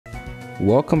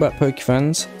Welcome back,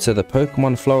 Pokefans, to the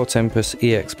Pokemon Floral Tempus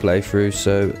EX playthrough.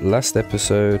 So last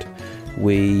episode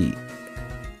we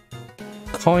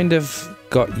kind of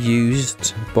got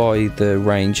used by the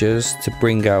rangers to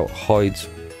bring out Hyde's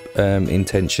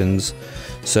intentions.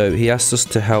 So he asked us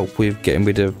to help with getting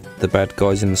rid of the bad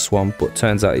guys in the swamp, but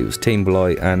turns out it was Team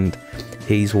Blight and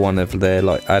he's one of their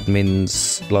like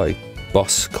admins, like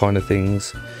boss kind of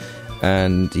things.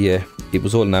 And yeah, it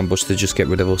was all an ambush to just get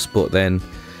rid of us, but then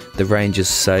the rangers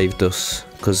saved us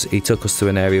because he took us to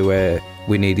an area where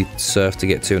we needed surf to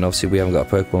get to, and obviously we haven't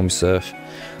got a Pokemon with surf.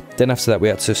 Then after that we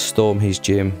had to storm his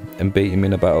gym and beat him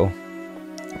in a battle.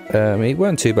 It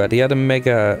weren't too bad. He had a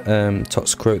mega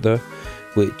Toxicroak though,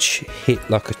 which hit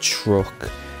like a truck,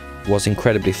 was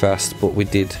incredibly fast, but we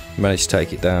did manage to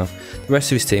take it down. The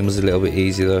rest of his team was a little bit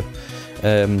easier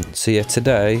though. So yeah,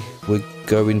 today we're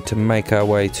going to make our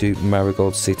way to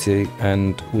Marigold City,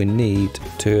 and we need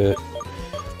to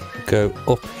go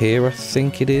up here, I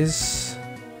think it is.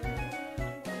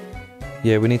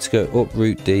 Yeah, we need to go up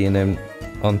Route D and then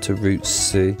onto Route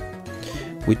C.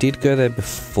 We did go there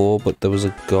before, but there was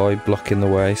a guy blocking the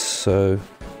way, so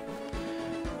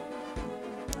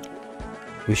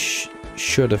we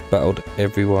should have battled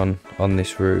everyone on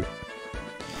this route.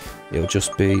 It'll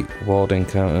just be wild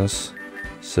encounters,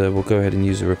 so we'll go ahead and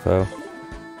use a repel.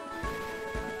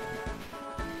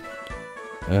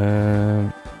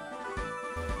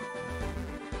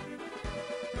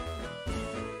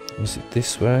 Is it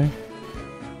this way?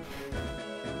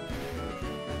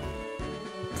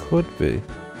 Could be.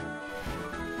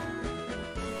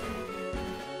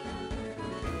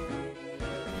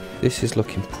 This is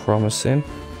looking promising.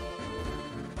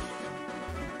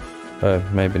 Oh,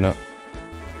 maybe not.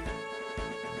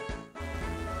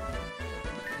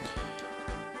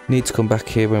 Need to come back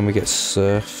here when we get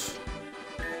surf.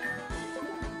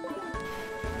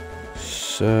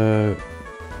 So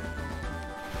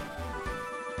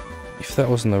if that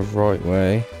wasn't the right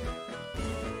way,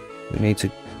 we need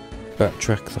to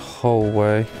backtrack the whole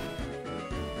way.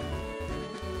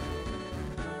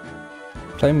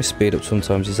 Playing with speed up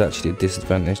sometimes is actually a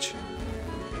disadvantage.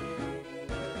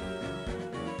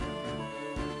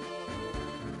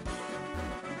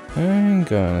 Hang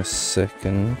on a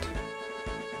second.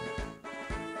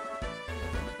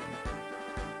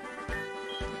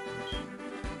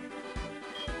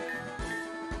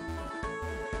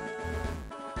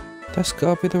 That's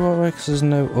gotta be the right way because there's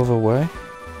no other way.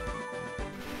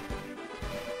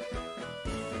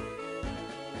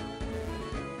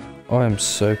 I am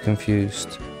so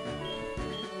confused.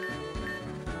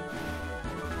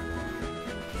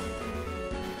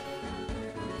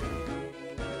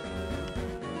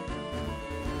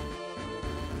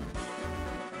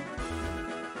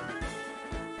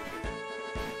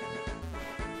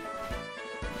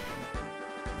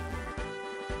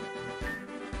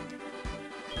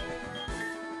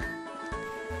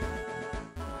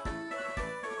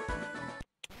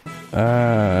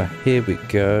 Ah, here we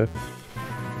go.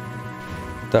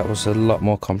 That was a lot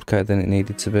more complicated than it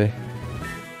needed to be.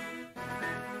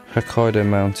 Hokkaido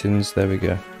Mountains, there we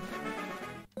go.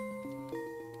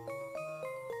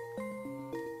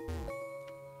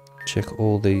 Check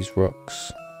all these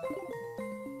rocks.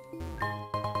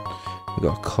 We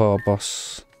got a car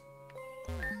boss.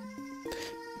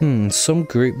 Some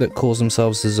group that calls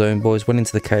themselves the Zone Boys went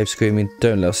into the cave screaming,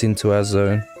 "Don't let us into our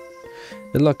zone."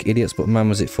 They're like idiots, but man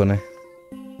was it funny.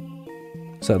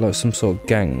 Is that like some sort of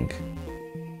gang?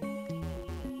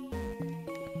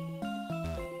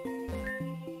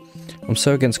 I'm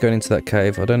so against going into that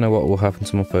cave. I don't know what will happen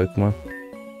to my Pokemon.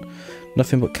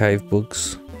 Nothing but cave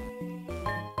bugs.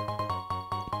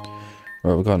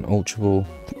 Right, we've got an Ultra Ball.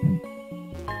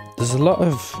 There's a lot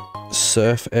of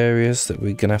surf areas that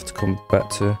we're gonna have to come back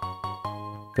to.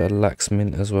 Got a Lax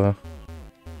Mint as well.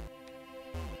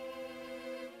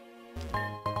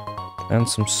 And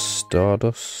some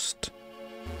Stardust.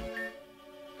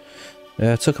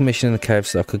 Yeah, I took a mission in the cave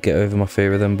so I could get over my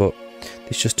fear of them, but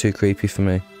it's just too creepy for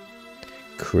me.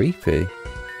 Creepy?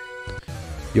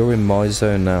 You're in my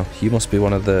zone now. You must be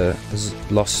one of the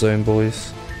Lost Zone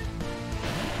boys.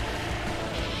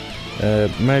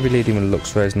 Maybe leading with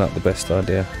Luxray is not the best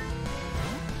idea.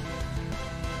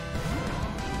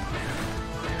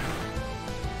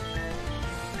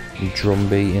 Drum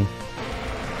beating.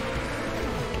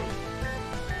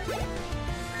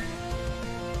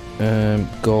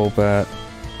 Golbat.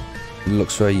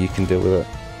 Luxray, you can deal with it.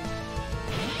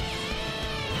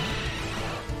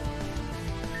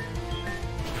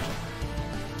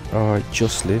 Oh, it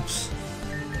just lives.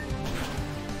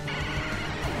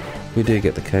 We do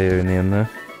get the KO in the end there.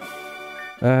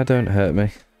 Don't hurt me.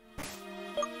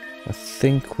 I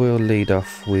think we'll lead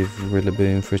off with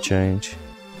Rillaboom for a change.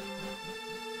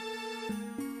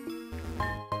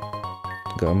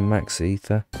 Got a max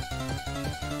ether.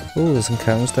 Oh, there's some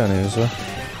camels down here as well.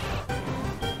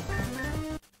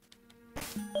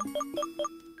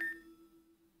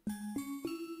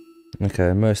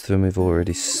 Okay, most of them we've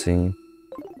already seen.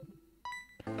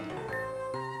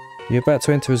 You're about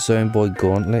to enter a Zone Boy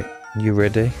Gauntlet. You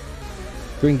ready?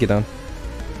 Bring it on.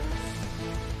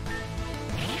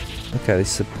 Okay,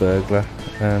 this is a burglar,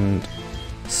 and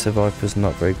Survivor's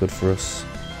not very good for us.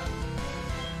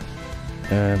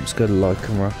 Let's go to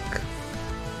Lycan Rock.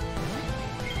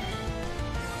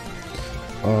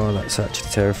 Oh, that's actually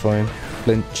terrifying.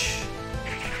 Flinch.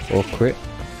 Or crit.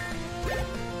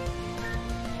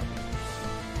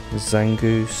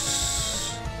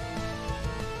 Zangoose.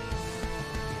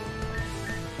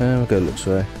 And we'll go Lux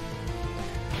Ray.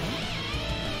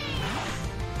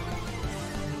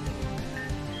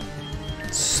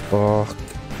 Spark.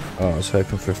 Oh, I was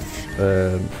hoping for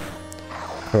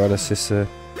paralysis there.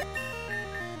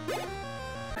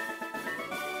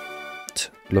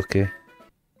 Lucky.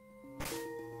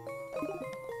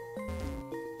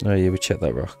 Oh yeah, we checked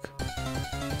that rock.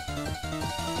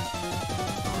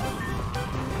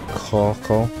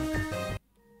 Carkle.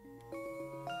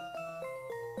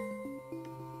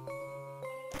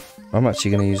 I'm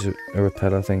actually going to use a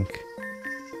repel, I think.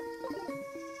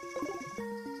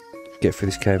 Get through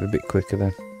this cave a bit quicker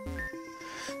then.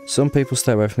 Some people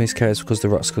stay away from these caves because the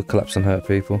rocks could collapse and hurt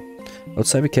people. I'd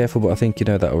say be careful, but I think you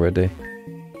know that already.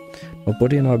 My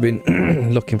buddy and I have been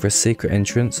looking for a secret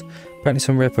entrance. Apparently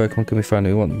some rare Pokemon can be found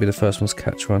and we want to be the first ones to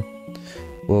catch one.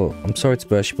 Well, I'm sorry to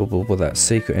burst your bubble, but that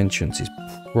secret entrance is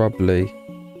probably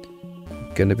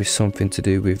going to be something to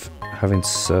do with having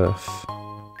surf.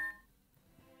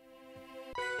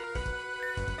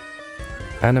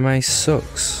 Anime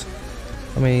sucks.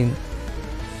 I mean,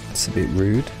 it's a bit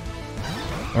rude.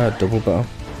 Alright, double battle.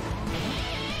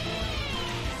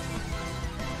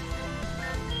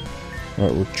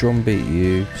 Alright, we'll drum beat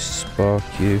you, spark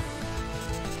you.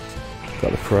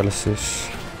 Got the paralysis.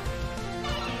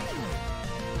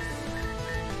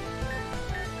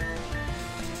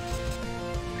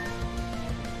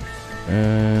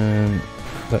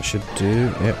 That should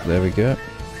do. Yep, there we go.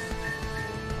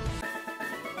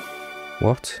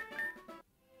 What?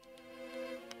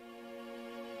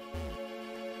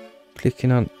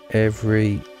 Clicking on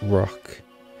every rock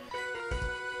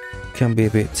can be a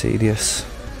bit tedious.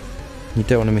 You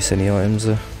don't want to miss any items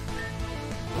there.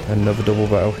 Another double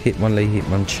battle. Hitmonlee,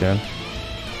 Hitmonchan.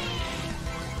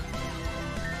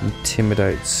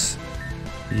 Intimidate's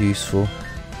useful.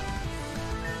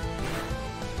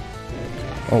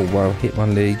 Oh wow,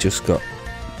 Hitmonlee just got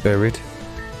buried.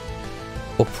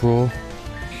 Uproar.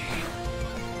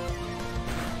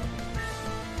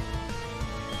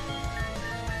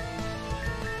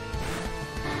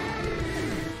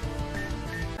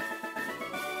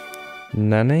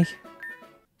 Nanny.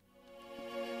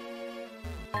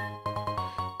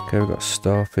 Okay, we've got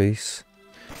Star Piece.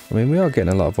 I mean, we are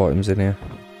getting a lot of items in here.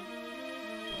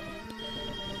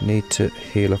 Need to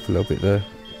heal up a little bit there.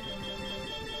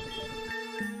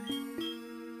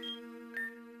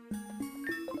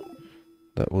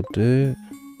 That will do.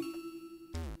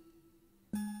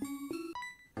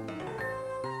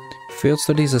 Field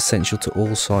study is essential to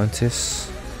all scientists.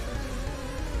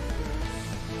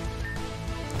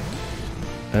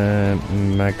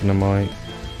 Magnemite.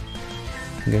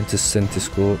 I'm going to Center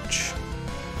Scorch.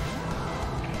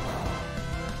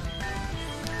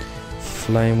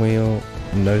 Flame Wheel.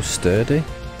 No Sturdy.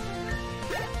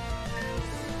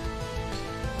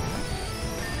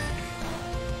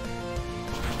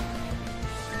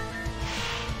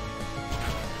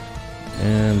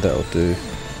 And that'll do.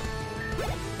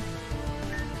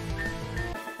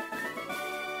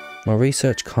 My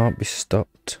research can't be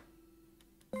stopped.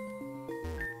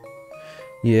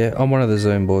 Yeah, I'm one of the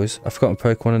zone boys. I forgot my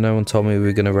Pokemon and no one told me we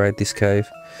were going to raid this cave.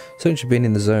 So you've been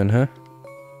in the zone, huh?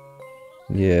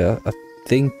 Yeah, I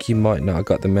think you might not have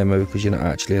got the memo because you're not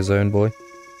actually a zone boy.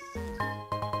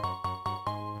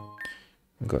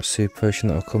 I've got a Super Potion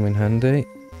that'll come in handy.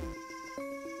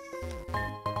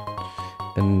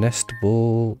 A Nest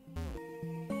Ball.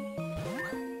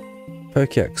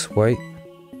 Pokeax, wait.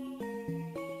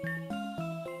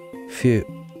 Phew,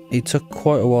 it took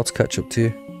quite a while to catch up to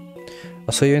you.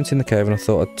 I saw you entering the cave and I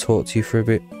thought I'd talk to you for a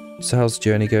bit. So how's the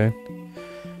journey going?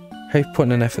 How you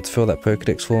putting an effort to fill that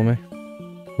Pokedex for me?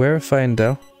 Where are Faye and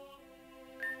Dell?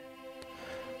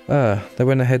 Ah, they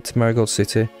went ahead to Marigold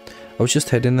City. I was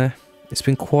just heading there. It's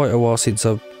been quite a while since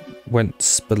I went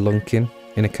spelunking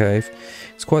in a cave.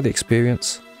 It's quite the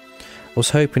experience. I was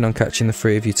hoping on catching the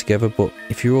three of you together, but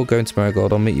if you're all going to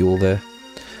Marigold, I'll meet you all there.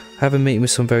 I have a meeting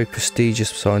with some very prestigious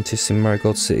scientists in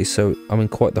Marigold City, so I'm in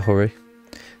quite the hurry.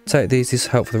 Take these, this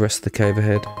will help for the rest of the cave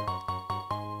ahead.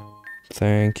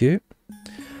 Thank you.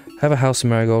 Have a house in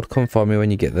Marigold, come find me when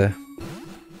you get there.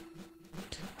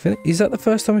 Is that the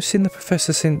first time we've seen the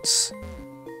Professor since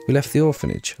we left the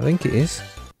orphanage? I think it is.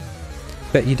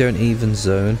 Bet you don't even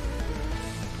zone.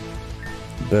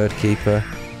 Birdkeeper.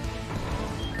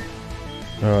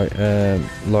 Alright,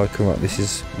 Lycan, this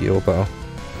is your battle.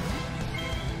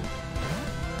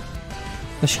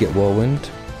 Unless you get Whirlwind.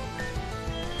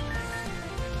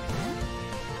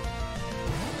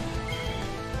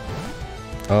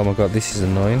 Oh my god, this is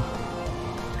annoying.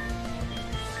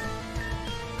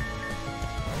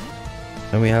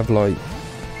 And we have like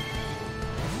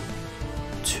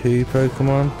 2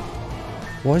 Pokemon.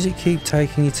 Why does it keep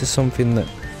taking you to something that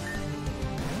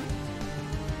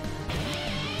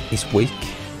is weak?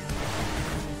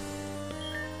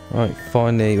 Right,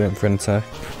 finally he went for an attack.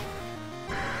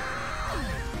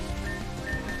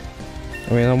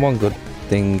 I mean, on one good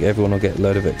thing, everyone will get a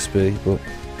load of XP, but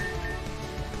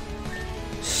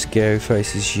Scary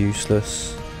Face is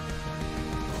useless.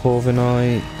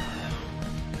 Corviknight.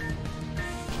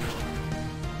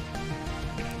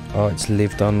 Oh, it's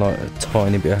lived on like a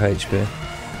tiny bit of HP.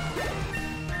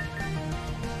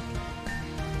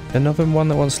 Another one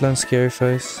that wants to learn Scary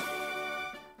Face.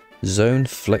 Zone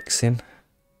Flexing.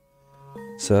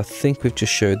 So I think we've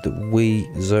just showed that we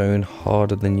zone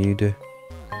harder than you do.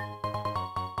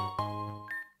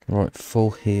 Right,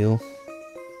 full heal.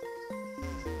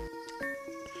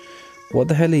 What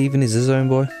the hell even is a zone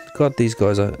boy? God, these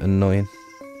guys are annoying.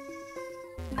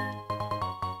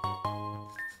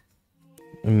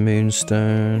 A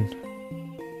Moonstone.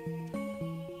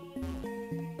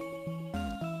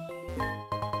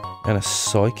 And a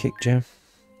Psychic Gem.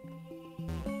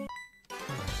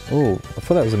 Oh, I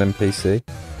thought that was an NPC.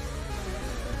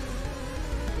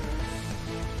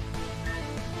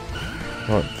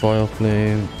 Right,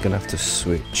 Vileplume, gonna have to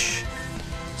switch.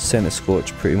 Center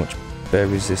Scorch pretty much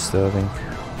buries this though, I think.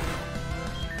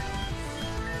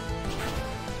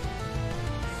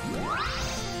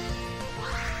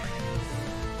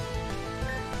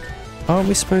 Aren't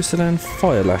we supposed to learn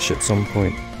Fire Lash at some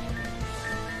point?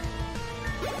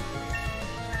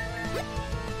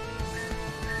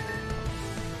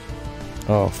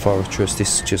 Oh, Fortress,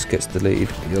 this just gets deleted.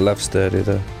 You'll have Sturdy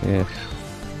though, yeah.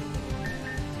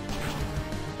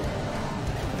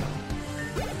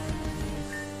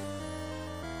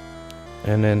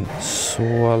 And then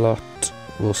Swalot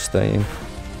will stay in.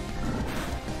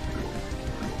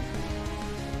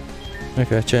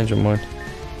 Okay, change my mind.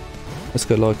 Let's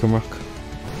go Lycan Rock.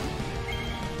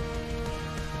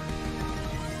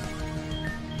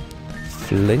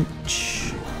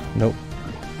 Flinch. Nope.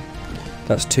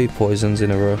 That's 2 poisons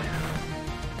in a row.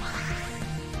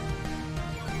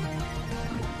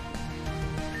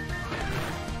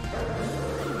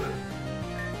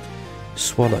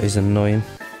 Swalot is annoying.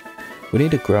 We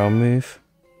need a ground move.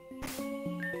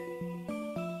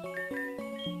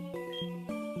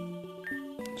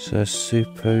 So Soup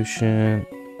Potion.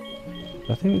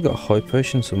 I think we've got a High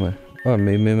Potion somewhere. Oh,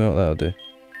 Moo Milk, that'll do.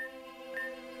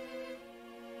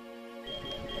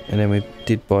 And then we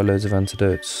did buy loads of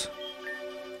antidotes.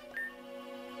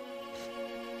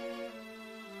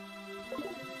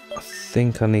 I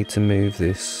think I need to move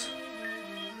this.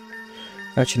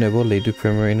 Actually no, we'll lead with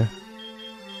Primarina.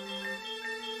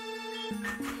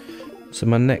 So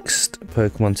my next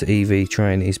Pokemon to EV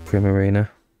train is Primarina.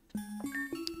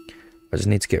 I just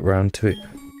need to get round to it.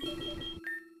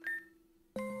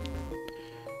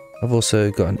 I've also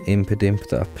got an Impidimp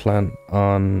that I plan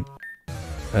on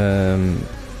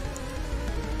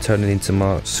turning into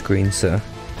my screen setter.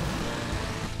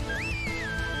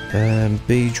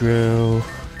 Beedrill,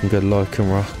 and go Lycan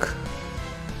Rock.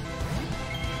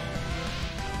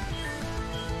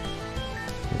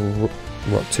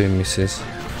 Rock 2 misses.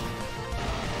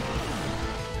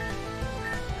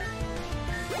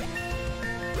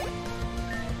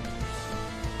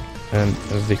 And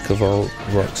a Vikavolt,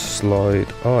 Rock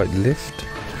Slide. Oh, it lived.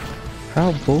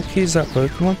 How bulky is that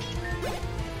Pokemon?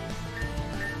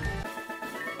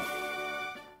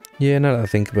 Yeah, now that I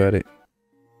think about it.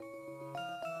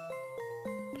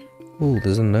 Oh,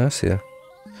 there's a nurse here.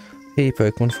 Here you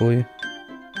Pokemon for you.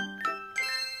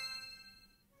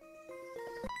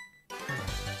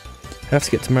 I have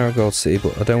to get to Marigold City,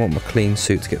 but I don't want my clean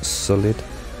suit to get sullied.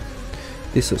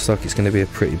 This looks like it's going to be a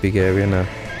pretty big area now.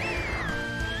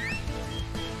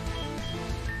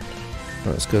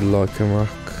 Right, let's go Lycan Rock.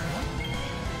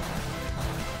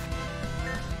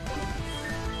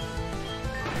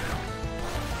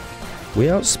 We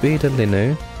outspeeded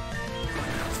Linu.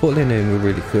 Thought Linu were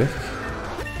really quick.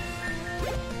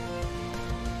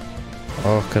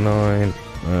 Arcanine.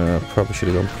 Probably should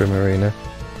have gone Primarina.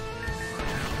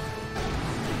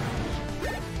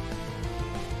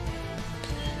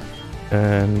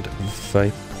 And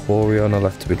Vaporeon, I'll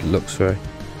have to be Luxray.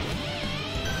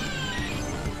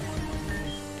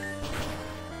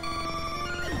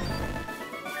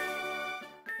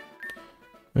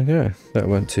 Okay, that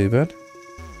went too bad.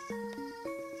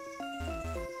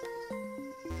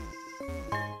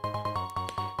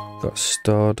 Got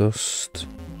Stardust.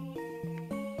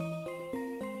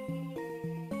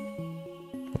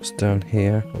 What's down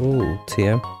here? Oh,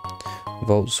 TM.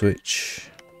 Volt Switch.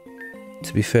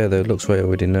 To be fair though, Luxray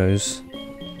already knows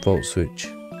Volt Switch.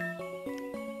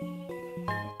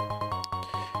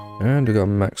 And we got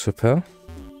Max Repel.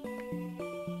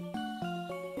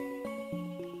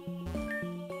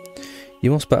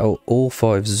 You must battle all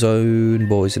 5 zone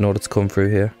boys in order to come through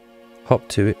here. Hop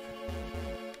to it.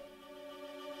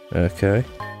 Okay.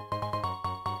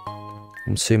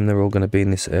 I'm assuming they're all going to be in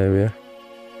this area.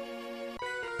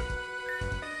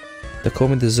 They call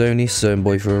me the Zoniest Zone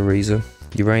Boy for a reason.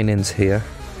 Your reign ends here.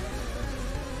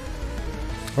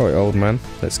 Alright, old man,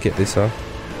 let's get this on.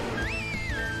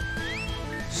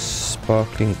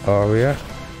 Sparkling Aria.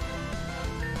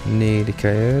 Nearly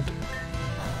KO'd.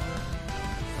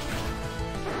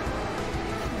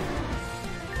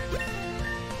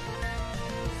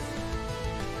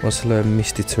 Once I learn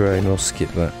Misty Terrain, we'll skip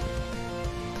that.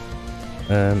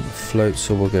 Float,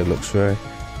 so we'll go Luxray.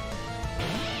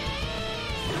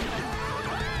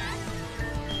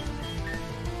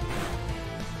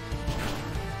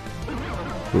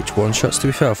 Which one shots, to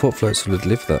be fair? I thought Floatzel would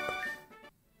live that.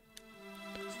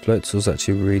 Floatzel's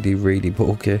actually really, really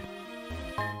bulky.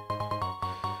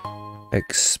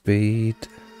 X speed.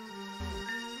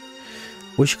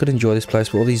 Wish I could enjoy this place,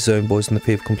 but all these zone boys and the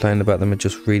people complaining about them are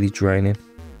just really draining.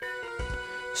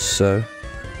 So,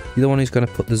 you're the one who's going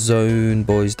to put the zone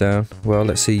boys down. Well,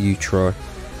 let's see you try.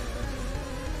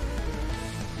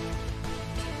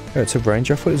 Oh, it's a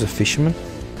ranger. I thought it was a fisherman.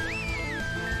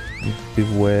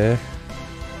 Beware.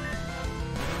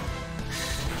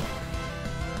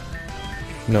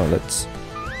 No, let's...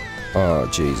 Oh,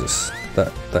 Jesus.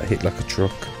 That hit like a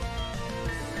truck.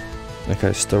 Okay,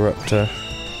 Staraptor.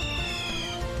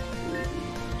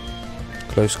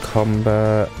 Close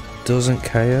combat. Doesn't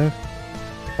KO.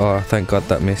 Oh, thank God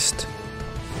that missed.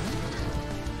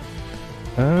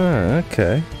 Ah,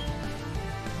 okay.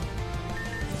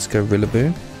 Let's go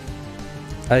Rillaboom.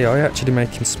 AI actually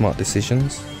making smart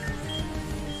decisions.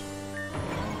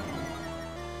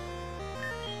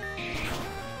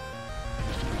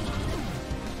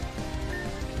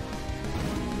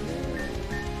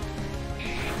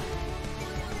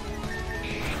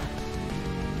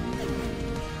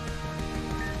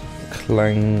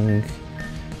 Clang.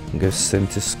 And go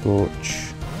Center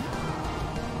Scorch.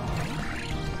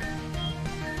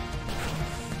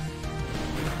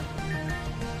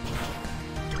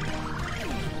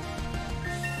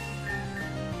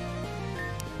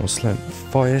 What's that?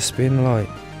 Fire Spin Light.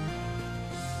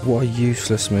 What a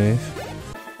useless move.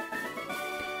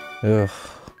 Ugh.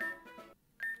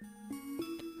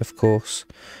 Of course.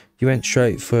 You went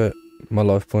straight for my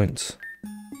life points.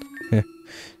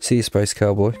 See you, Space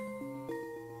Cowboy.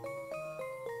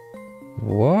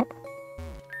 What?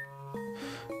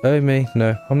 Oh me,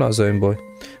 no, I'm not a zone boy.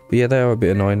 But yeah, they are a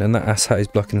bit annoying, and that asshat is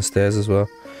blocking the stairs as well.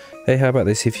 Hey, how about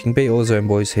this? If you can beat all the zone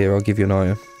boys here, I'll give you an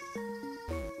item.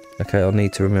 Okay, I'll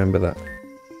need to remember that.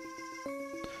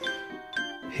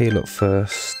 Heal up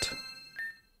first.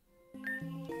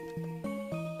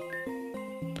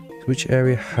 Which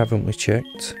area haven't we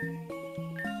checked?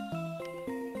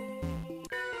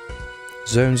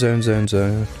 Zone, zone, zone,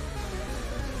 zone.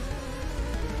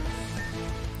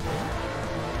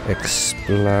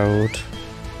 Explode.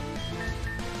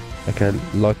 Okay,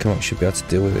 Lycanroc should be able to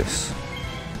deal with this.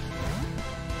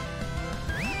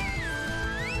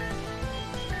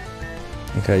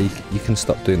 Okay, you can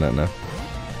stop doing that now.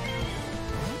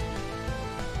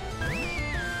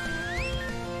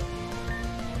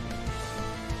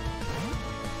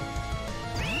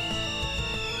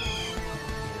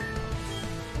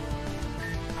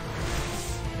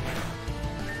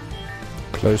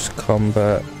 Close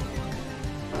combat.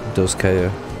 Does KO.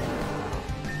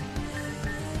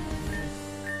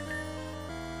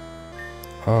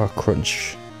 Ah,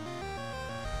 crunch.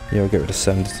 Yeah, I'll get rid of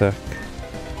Sand Attack.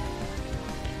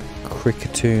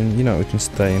 Cricketune, you know we can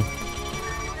stay in.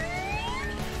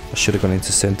 I should have gone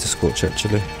into Center Scorch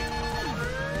actually.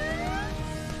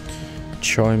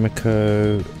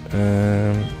 Chimeco.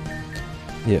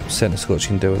 Yeah, Center Scorch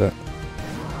can deal with that.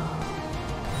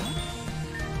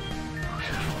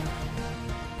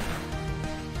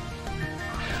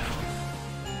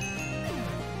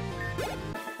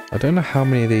 I don't know how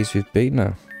many of these we've beat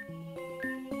now.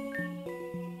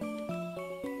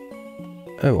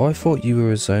 Oh, I thought you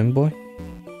were a zone boy.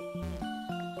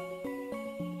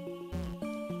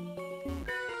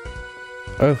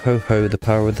 Oh ho ho, the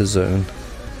power of the zone.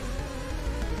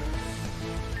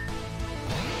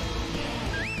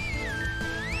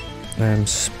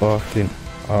 Sparkling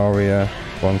Aria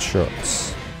one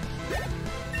shots.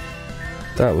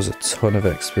 That was a ton of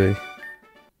XP.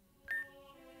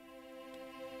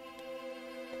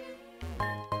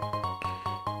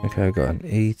 Okay, I've got an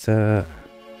ether.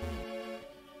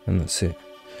 And that's it.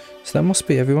 So that must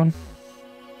be everyone.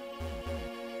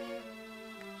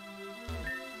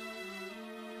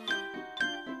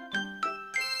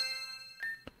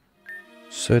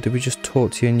 So did we just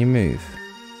talk to you and you move?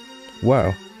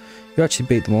 Wow. You actually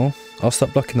beat them all. I'll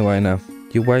stop blocking the way now.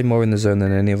 You're way more in the zone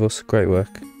than any of us. Great work.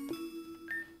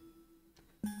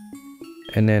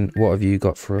 And then what have you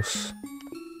got for us?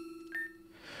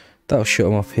 That'll shut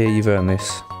them off. Here, you've earned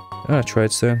this. Ah,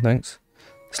 trade stone, thanks.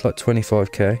 It's like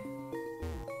 25k.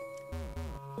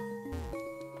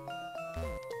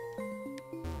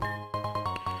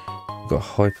 Got a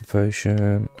hyper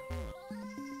potion.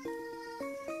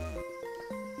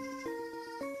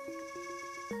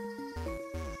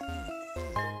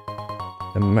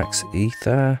 A max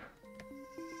ether.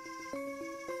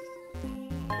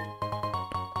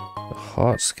 A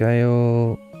heart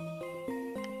scale.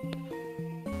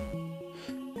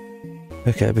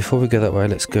 Okay, before we go that way,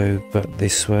 let's go back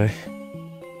this way.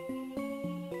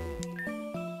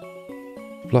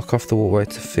 Block off the walkway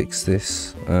to fix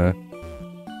this.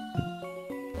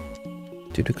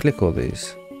 Did we click all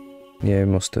these? Yeah,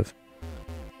 we must have.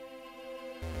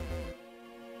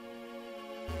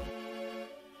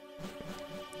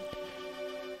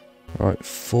 Right,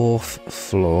 4th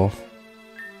floor.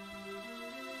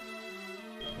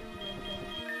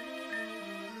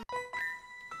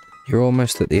 You're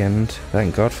almost at the end.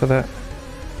 Thank God for that.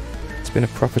 It's been a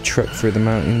proper trek through the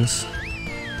mountains.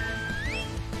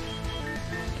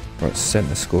 Right,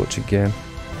 Center Scorch again.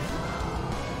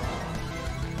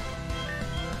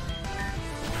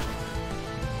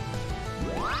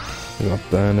 We got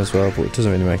Burn as well, but it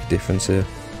doesn't really make a difference here.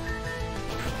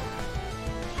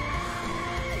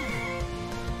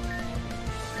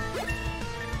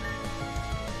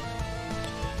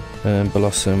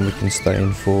 Blossom we can stay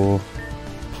in for.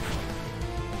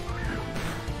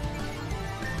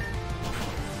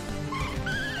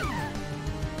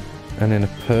 And then a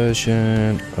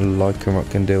Persian, a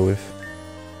Lycanroc can deal with.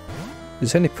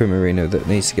 Is there any Primarina that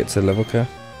needs to get to the level cap?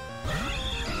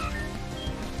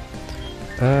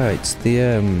 Ah, it's the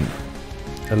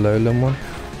Alolan one.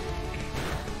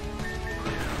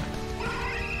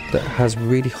 That has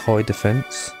really high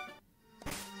defense.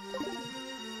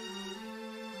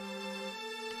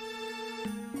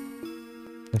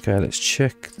 Okay, let's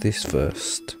check this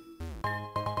first.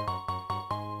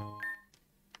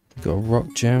 We've got a Rock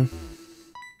Gem.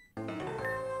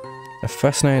 A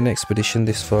fascinating expedition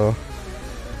this far.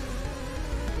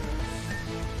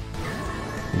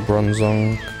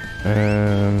 Bronzong.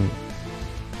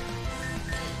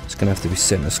 It's gonna have to be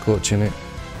Center Scorch in it.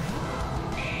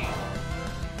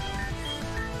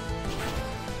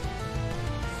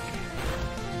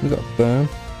 We've got a Burn.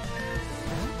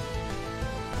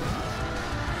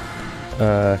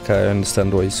 Okay, I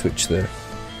understand why you switched there.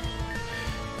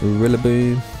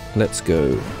 Rillaboom, let's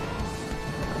go.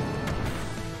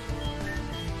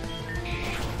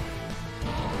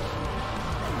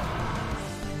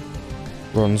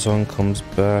 Bronzong comes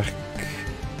back.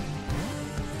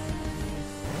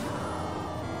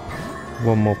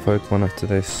 One more Pokemon after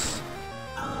this.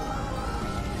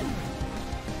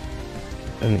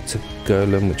 And it's a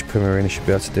Golem, which Primarina should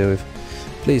be able to deal with.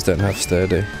 Please don't have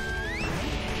Sturdy.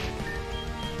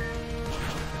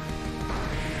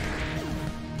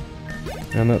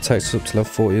 And that takes us up to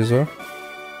level 40 as well.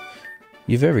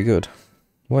 You're very good.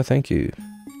 Why, thank you.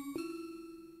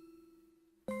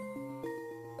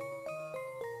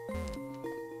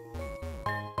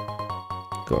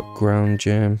 Got Ground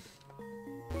Gem.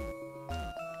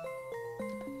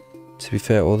 To be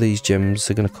fair, all these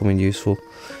gems are going to come in useful.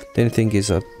 The only thing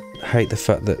is, I hate the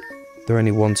fact that they're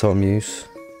only one-time use.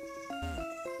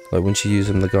 Like, once you use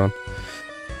them, they're gone.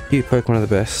 You Pokemon are the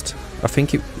best. I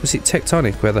think it was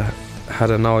Tectonic where they had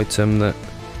an item that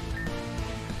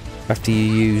after you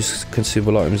use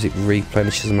consumable items it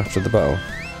replenishes them after the battle.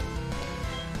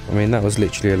 I mean, that was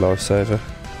literally a lifesaver.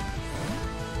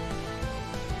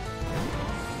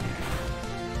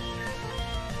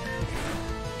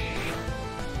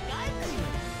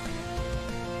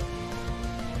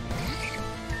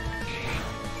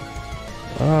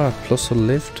 Ah, plus a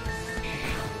lived.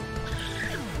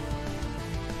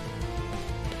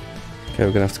 Okay,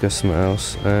 we're gonna have to go somewhere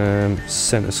else.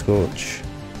 Center Scorch.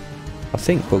 I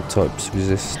think bug types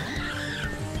resist.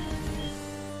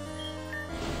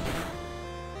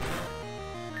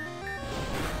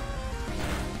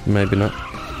 Maybe not.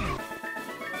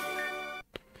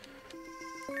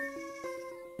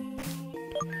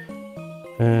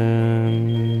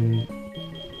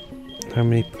 How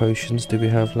many potions do we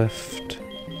have left?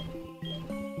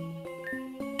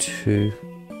 2.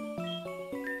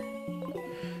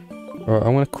 Alright,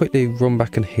 I'm going to quickly run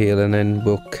back and heal and then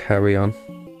we'll carry on.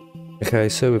 Okay,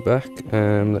 so we're back.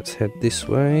 Let's head this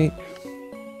way.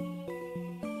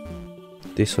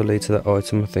 This will lead to that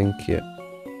item, I think, yeah.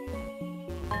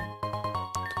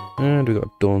 And we got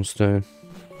a Dawnstone.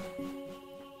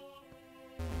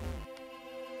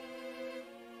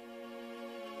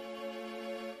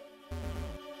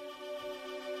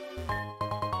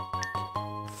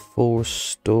 Full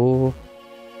restore.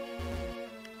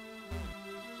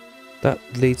 That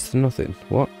leads to nothing.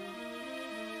 What?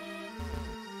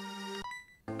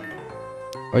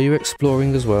 Are you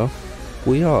exploring as well?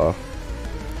 We are.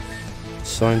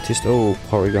 Scientist. Oh,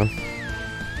 Porygon.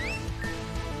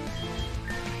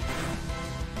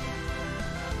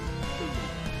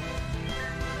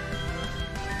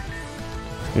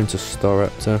 Into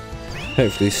Staraptor.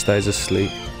 Hopefully he stays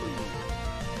asleep.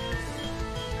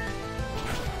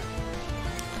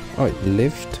 Oh, it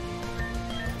lived.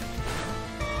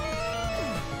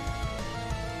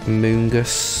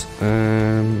 Moongus.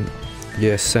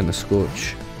 Yeah, Center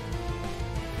Scorch.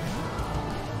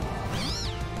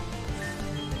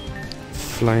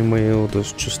 Flame Wheel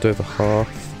does just over half.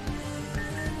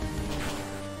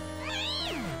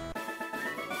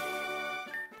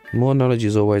 More knowledge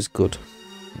is always good.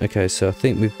 Okay, so I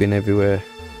think we've been everywhere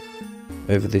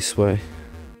over this way.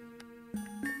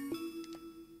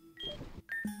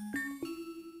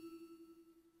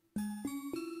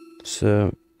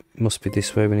 So, must be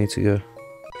this way we need to go.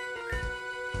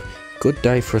 Good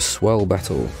day for a swell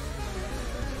battle.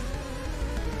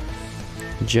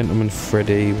 Gentleman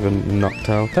Freddy with a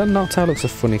Noctowl. That Noctowl looks a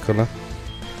funny colour.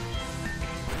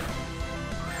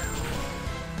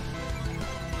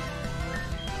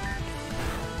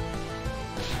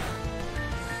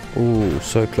 Ooh,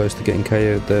 so close to getting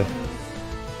KO'd there.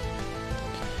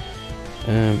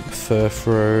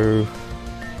 Furfro.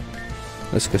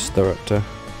 Let's go Staraptor.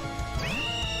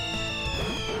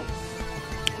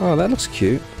 Oh, that looks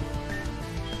cute.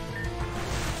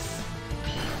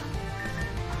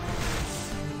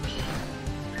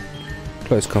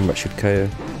 Close combat should KO.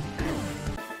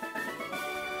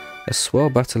 A swell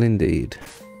battle indeed.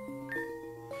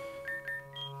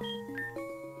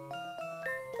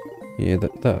 Yeah,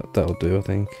 that'll do, I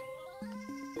think.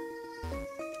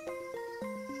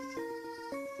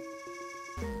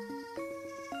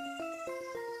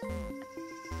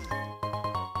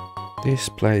 This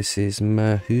place is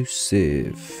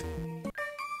massive.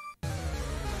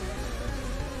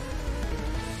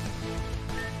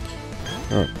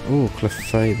 Alright, ooh,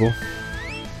 Clefable.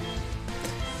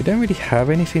 We don't really have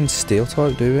anything steel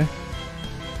type, do we?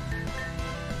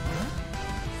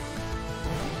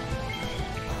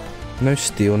 No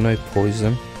steel, no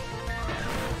poison.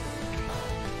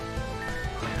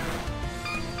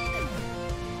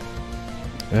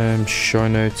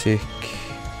 Shinotic.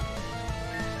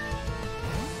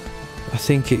 I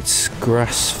think it's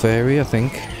Grass Fairy, I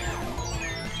think.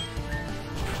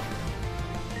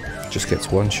 Just gets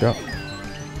one shot.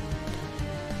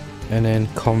 And then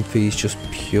Comfy's just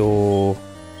pure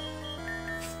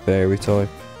fairy type.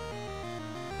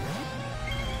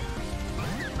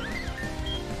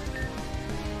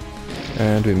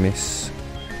 And we miss.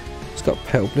 It's got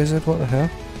Petal Blizzard, what the hell?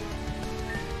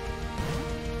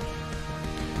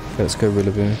 Okay, let's go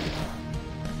Rillaboom.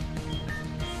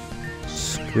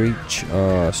 Screech,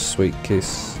 ah, sweet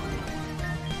kiss.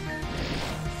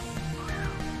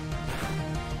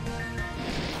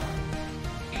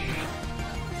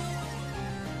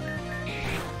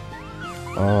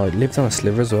 Oh, it lived on a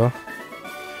sliver as well.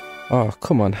 Oh,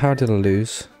 come on, how did I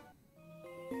lose?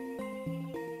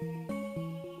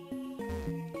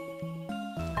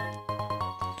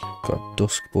 Got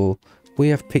Dusk Ball. We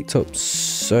have picked up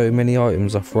so many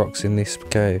items off rocks in this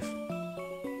cave.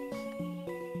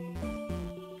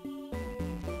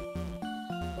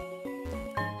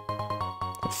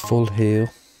 A full heal.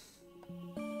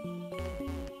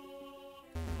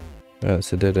 Oh,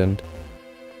 it's a dead end.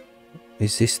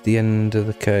 Is this the end of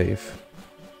the cave?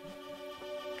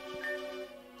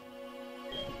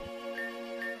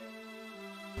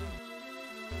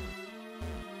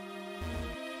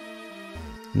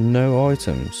 No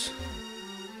items.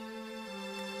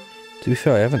 To be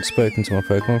fair, I haven't spoken to my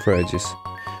Pokemon for ages.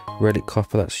 Relic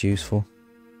copper, that's useful.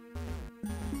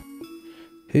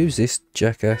 Who's this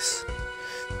jackass?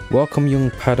 Welcome, young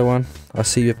Padawan. I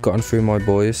see you've gotten through, my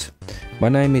boys. My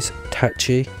name is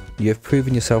Tachi. You have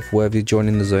proven yourself worthy of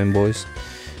joining the Zone Boys.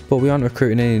 But we aren't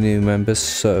recruiting any new members,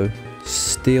 so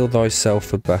steel thyself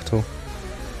for battle.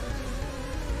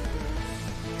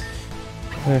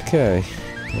 Okay.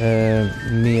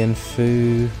 Me and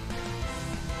Fu.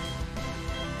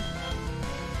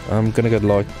 I'm gonna go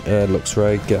like Lux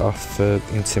Ray, get off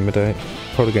Intimidate.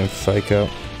 Probably going for Fake Out.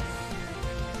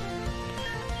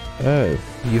 Oh,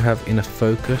 you have Inner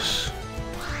Focus.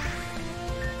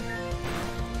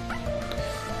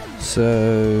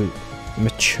 So,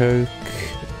 Machoke,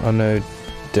 I know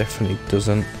definitely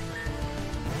doesn't.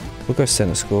 We'll go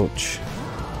Center Scorch.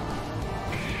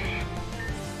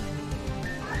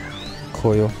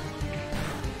 Coil.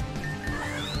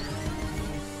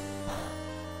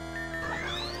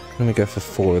 Let me go for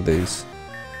 4 of these.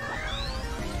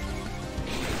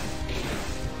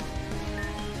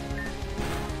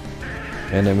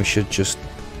 And then we should just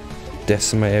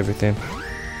decimate everything.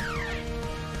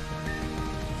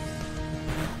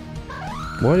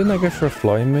 Why didn't I go for a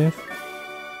flying move?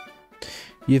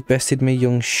 You've bested me,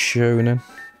 young shonen.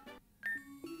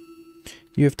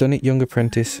 You have done it, young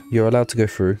apprentice. You're allowed to go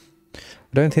through. I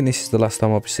don't think this is the last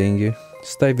time I'll be seeing you.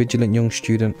 Stay vigilant, young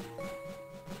student.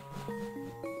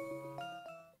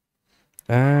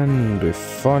 And we've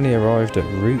finally arrived at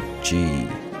Route G.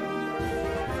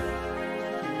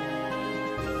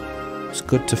 It's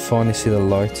good to finally see the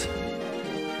light.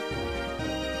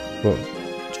 But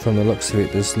from the looks of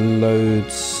it, there's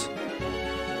loads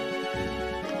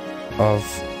of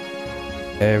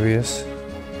areas.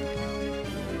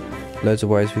 Loads of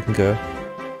ways we can go.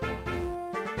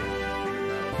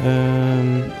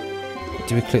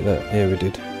 Did we click that? Yeah, we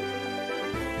did.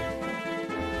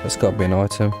 That's got to be an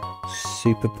item.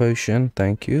 Super potion,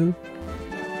 thank you.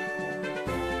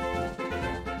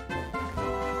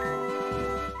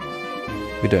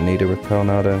 We don't need a repel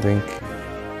now, I don't think.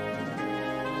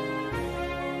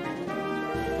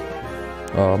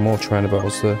 Oh, more trainer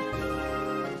battles there.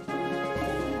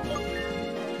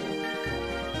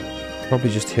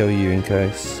 Probably just heal you in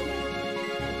case.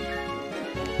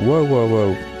 Whoa, whoa,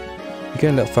 whoa. You're getting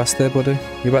a little fast there, buddy.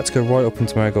 You're about to go right up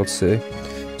into Marigold City.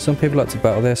 Some people like to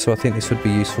battle there, so I think this would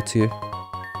be useful to you.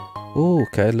 Oh,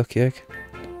 okay, lucky egg.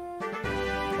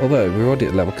 Although, we're already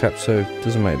at level cap, so it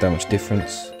doesn't make that much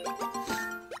difference.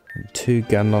 2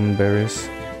 Ganon berries.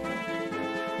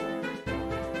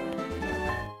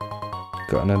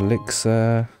 Got an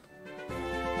elixir.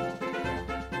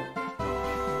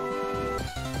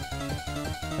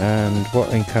 And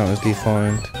what encounters do you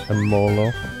find? A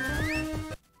Morlo.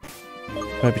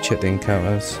 Maybe check the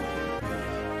encounters.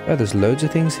 Oh, there's loads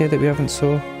of things here that we haven't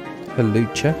saw. A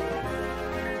Lucha.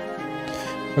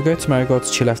 I'll go to Marigold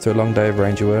to chill after a long day of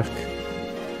ranger work.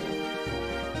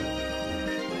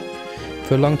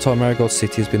 For a long time, Marigold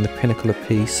City has been the pinnacle of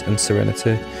peace and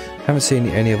serenity. Haven't seen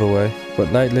it any other way,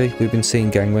 but lately we've been seeing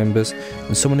gang members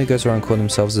and someone who goes around calling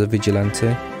themselves a vigilante.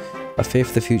 I fear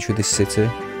for the future of this city.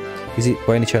 Is it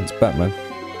by any chance Batman?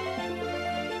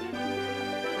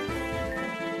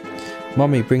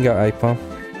 Mommy, bring out Apon.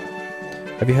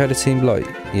 Have you heard of Team Blight?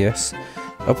 Yes.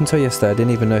 Up until yesterday I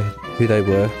didn't even know who they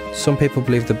were. Some people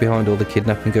believe they're behind all the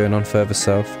kidnapping going on further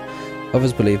south.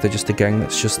 Others believe they're just a gang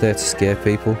that's just there to scare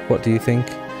people. What do you think?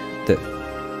 That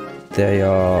they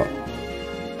are...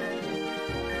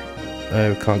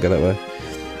 Oh, we can't go that way.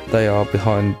 They are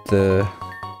behind the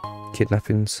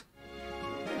kidnappings.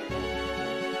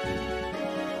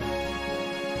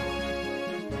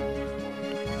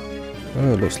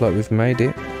 Oh, looks like we've made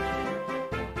it.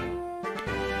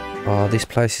 Oh, this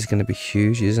place is going to be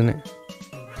huge, isn't it?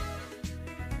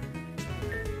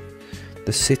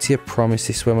 The city of promise,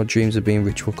 this is where my dreams of being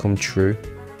rich will come true.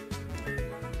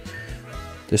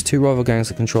 There's 2 rival gangs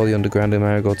that control the underground in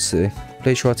Marigold City.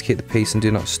 Please try to keep the peace and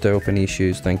do not stir up any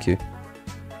issues, thank you.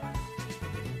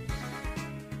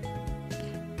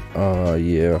 Oh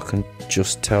yeah, I can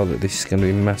just tell that this is going to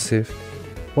be massive.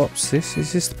 What's this?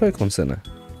 Is this the Pokemon Center?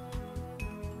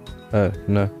 Oh,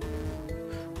 no.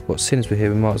 What, since we're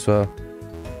here, we might as well.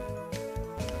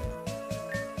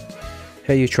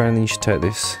 Hey, you training, you should take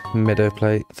this. Meadow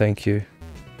plate, thank you.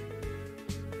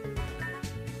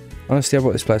 Honestly, I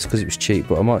bought this place because it was cheap,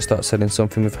 but I might start selling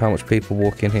something with how much people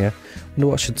walk in here. Wonder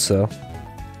what I should sell.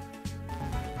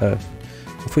 Oh, I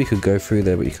thought you could go through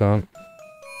there, but you can't.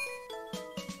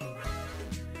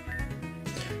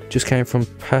 Just came from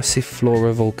passive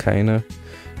Floral volcano.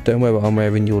 Don't wear what I'm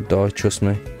wearing, you'll die, trust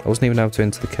me. I wasn't even able to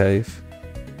enter the cave.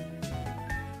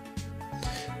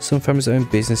 Some families own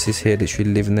businesses here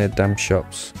literally live in their damn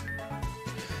shops.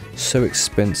 So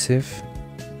expensive.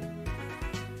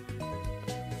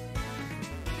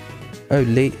 Oh,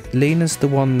 Lena's the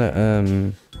one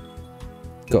that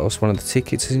got us one of the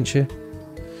tickets, isn't she?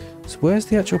 So where's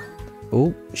the actual...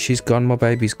 Oh, she's gone. My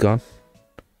baby's gone.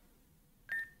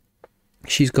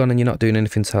 She's gone and you're not doing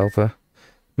anything to help her.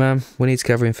 Ma'am, we need to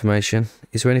gather information.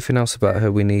 Is there anything else about her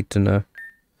we need to know?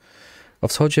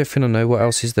 I've told you everything I know. What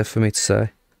else is there for me to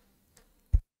say?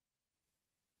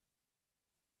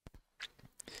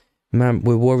 Ma'am,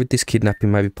 we're worried this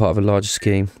kidnapping may be part of a larger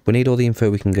scheme. We need all the info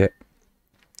we can get.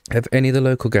 Have any of the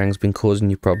local gangs been causing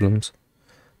you problems?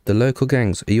 The local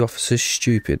gangs? Are you officers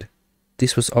stupid?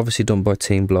 This was obviously done by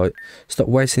Team Blight. Stop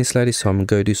wasting this lady's time and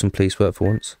go do some police work for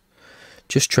once.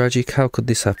 Just tragic. How could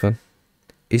this happen?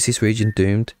 Is this region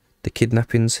doomed? The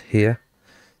kidnappings here?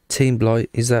 Team Blight,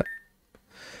 is that...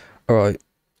 Alright,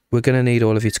 we're going to need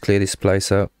all of you to clear this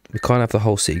place out. We can't have the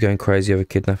whole city going crazy over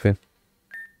kidnapping.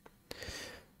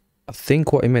 I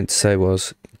think what he meant to say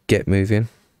was, get moving.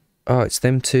 Oh, it's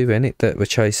them two, ain't it, that were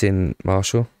chasing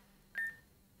Marshall?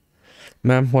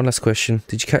 Ma'am, one last question.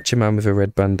 Did you catch a man with a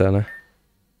red bandana?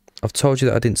 I've told you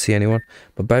that I didn't see anyone.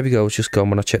 My baby girl was just gone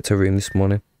when I checked her room this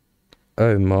morning.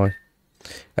 Oh my.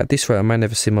 At this rate, I may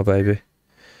never see my baby.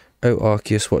 Oh,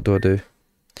 Arceus, what do I do?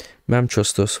 Ma'am,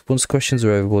 trust us. Once the questions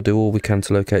are over, we'll do all we can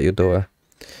to locate your daughter.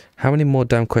 How many more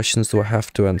damn questions do I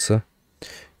have to answer?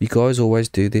 You guys always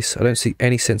do this. I don't see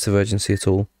any sense of urgency at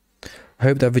all. I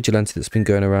hope that vigilante that's been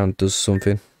going around does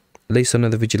something. At least I know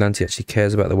the vigilante actually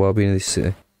cares about the well-being of this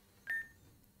city.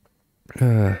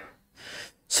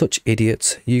 Such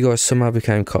idiots. You guys somehow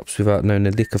became cops without knowing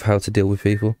a lick of how to deal with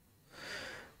people.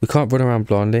 We can't run around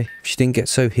blindly. If she didn't get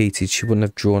so heated, she wouldn't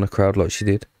have drawn a crowd like she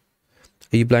did.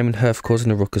 Are you blaming her for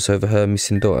causing a ruckus over her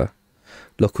missing daughter?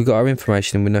 Look, we got our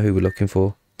information and we know who we're looking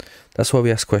for. That's why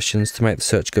we ask questions, to make the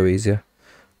search go easier.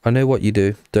 I know what you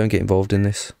do. Don't get involved in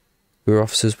this. We're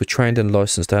officers. We're trained and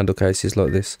licensed to handle cases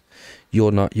like this.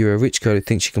 You're not. You're a rich girl who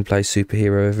thinks she can play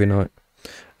superhero every night.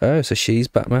 Oh, so she's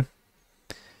Batman.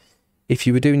 If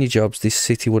you were doing your jobs, this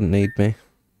city wouldn't need me.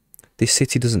 This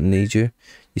city doesn't need you.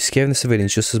 You're scaring the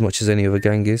civilians just as much as any other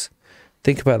gang is.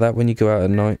 Think about that when you go out at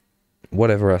night.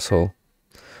 Whatever, asshole.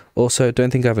 Also,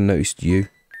 don't think I haven't noticed you.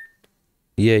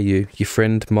 Yeah, you. Your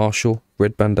friend, Marshall,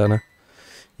 red bandana.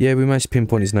 Yeah, we managed to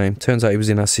pinpoint his name. Turns out he was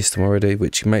in our system already,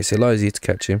 which makes it a lot easier to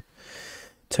catch him.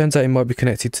 Turns out he might be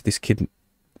connected to this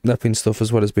kidnapping stuff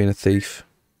as well as being a thief.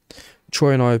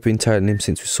 Troy and I have been tailing him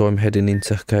since we saw him heading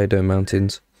into Hokkaido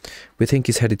Mountains. We think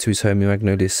he's headed to his home in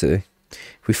Magnolia City.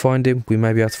 If we find him, we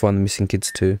may be able to find the missing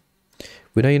kids too.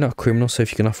 We know you're not a criminal, so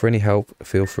if you can offer any help,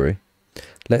 feel free.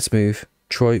 Let's move.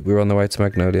 Troy, we're on the way to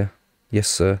Magnolia. Yes,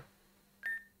 sir.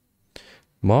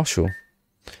 Marshall?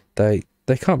 They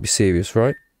can't be serious,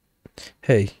 right?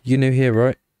 Hey, you new here,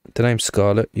 right? The name's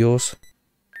Scarlet. Yours?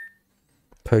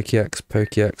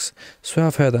 Pokeax. Swear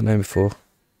I've heard that name before.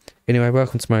 Anyway,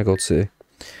 welcome to Marigold City.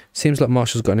 Seems like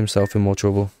Marshall's gotten himself in more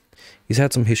trouble. He's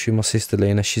had some history with my sister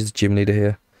Lena. She's the gym leader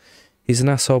here. He's an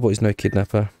asshole, but he's no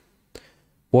kidnapper.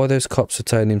 Why those cops are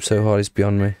tailing him so hard is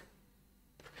beyond me.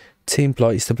 Team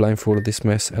Blight is to blame for all of this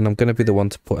mess, and I'm going to be the one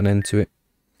to put an end to it.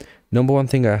 Number one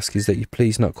thing I ask is that you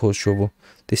please not cause trouble.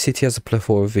 This city has a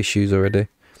plethora of issues already.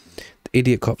 The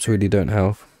idiot cops really don't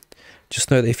help. Just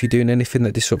know that if you're doing anything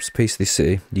that disrupts the peace of this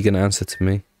city, you're going to answer to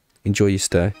me. Enjoy your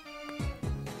stay.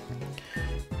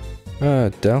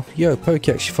 Del. Yo,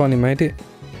 Pokeax, you finally made it.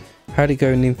 How'd it go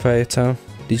in Faye Town?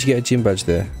 Did you get a gym badge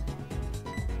there?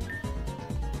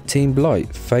 Team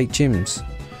Blight, fake gyms.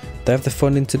 They have the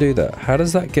funding to do that. How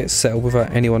does that get settled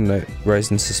without anyone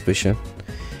raising suspicion?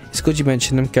 It's good you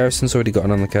mentioned them. Garrison's already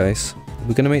gotten on the case.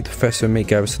 We're going to meet the professor and meet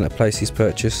Garrison at a place he's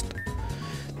purchased.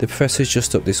 The professor's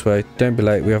just up this way. Don't be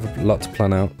late, we have a lot to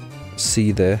plan out. See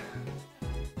you there.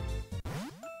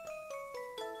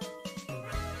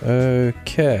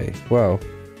 Okay, well,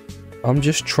 I'm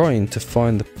just trying to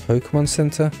find the Pokemon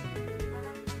Center,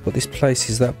 but this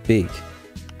place is that big.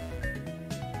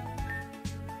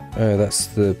 Oh, that's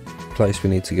the place we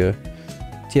need to go.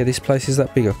 Yeah, this place is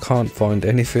that big, I can't find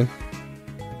anything.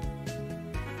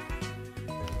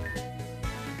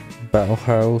 Battle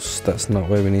House, that's not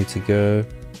where we need to go.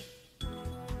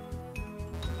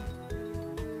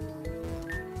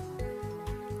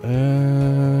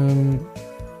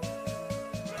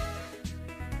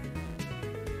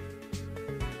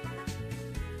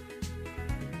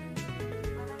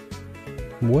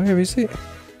 Where is it?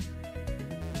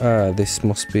 This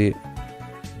must be it.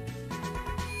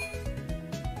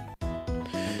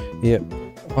 Yep.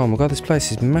 Oh my god, this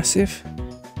place is massive.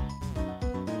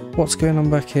 What's going on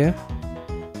back here?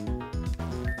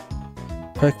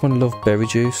 Pokemon love berry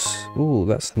juice. Ooh,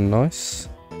 that's nice.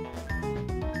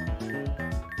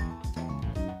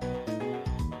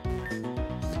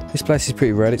 This place is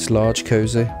pretty rad, it's large,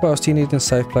 cosy. What else do you need in a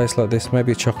safe place like this?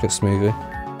 Maybe a chocolate smoothie.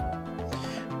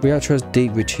 Rialtra has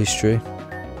deep, rich history.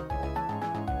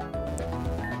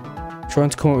 Trying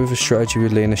to come up with a strategy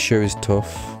with Lena sure is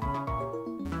tough.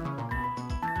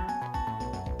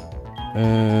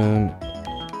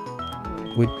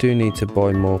 We do need to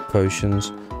buy more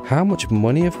potions. How much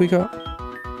money have we got?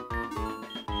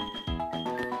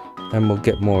 And we'll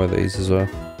get more of these as well.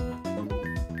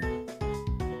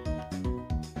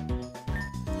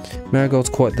 Marigold's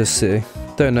quite the city.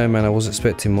 Don't know, man, I was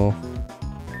expecting more.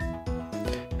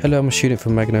 Hello, I'm a student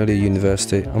from Magnolia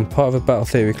University. I'm part of a battle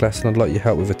theory class and I'd like your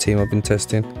help with a team I've been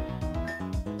testing.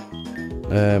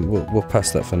 We'll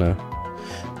pass that for now.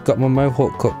 Got my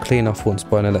mohawk cut clean off once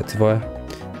by an electivire.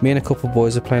 Me and a couple of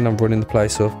boys are planning on running the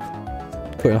place up.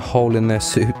 Putting a hole in their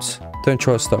suits. Don't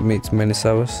try to stop me, it's menace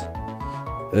hours.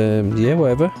 Yeah,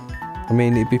 whatever. I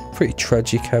mean, it'd be pretty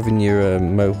tragic having your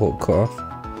mohawk cut off.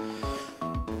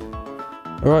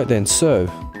 Alright then, so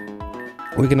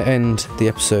we're going to end the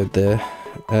episode there.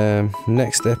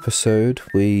 Next episode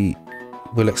we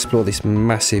will explore this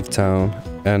massive town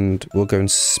and we'll go and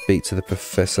speak to the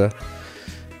professor.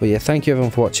 But yeah, thank you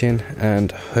everyone for watching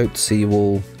and hope to see you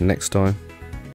all next time.